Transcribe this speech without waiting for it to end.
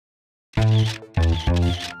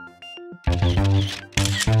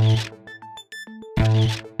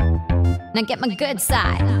Now get my good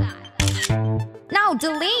side. No,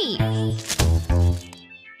 delete.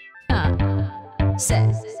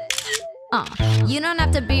 You don't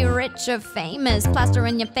have to be rich or famous,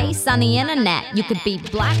 plastering your face on the internet. You could be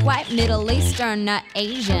black, white, Middle Eastern, or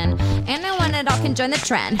Asian. Anyone at all can join the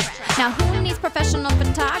trend. Now who needs professional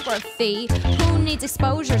photography? Who needs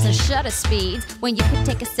exposures and shutter speeds? When you could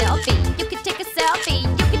take a selfie, you could take a selfie,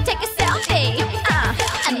 you could take a selfie.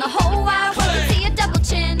 And the whole wide world can see a double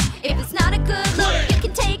chin. If it's not a good look, you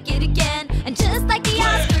can take it again. And just like the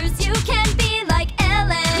Oscars, you can be like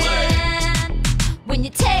Ellen. When you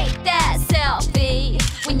take that selfie,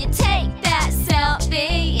 when you take that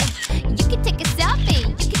selfie, you can take a selfie,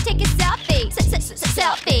 you can take a selfie,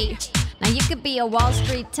 selfie. Now you could be a Wall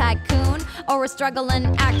Street tycoon or a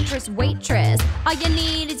struggling actress waitress. All you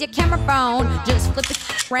need is your camera phone. Just flip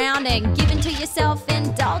it around and give into your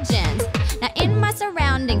self-indulgence. Now in my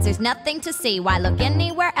surroundings there's nothing to see. Why look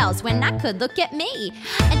anywhere else when I could look at me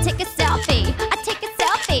and take a selfie? I take a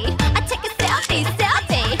selfie, I take a selfie,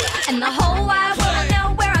 selfie. And the whole wide world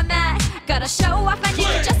know where I'm at. Gotta show off my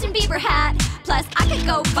new Justin Bieber hat. Plus I could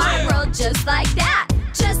go viral just like that,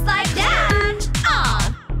 just like that.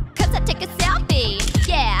 Cause I take a selfie,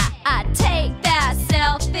 yeah, I take that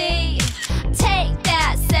selfie. Take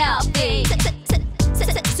that selfie,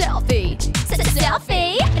 selfie,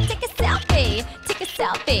 selfie. Take a selfie, take a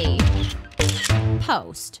selfie.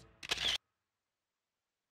 Post.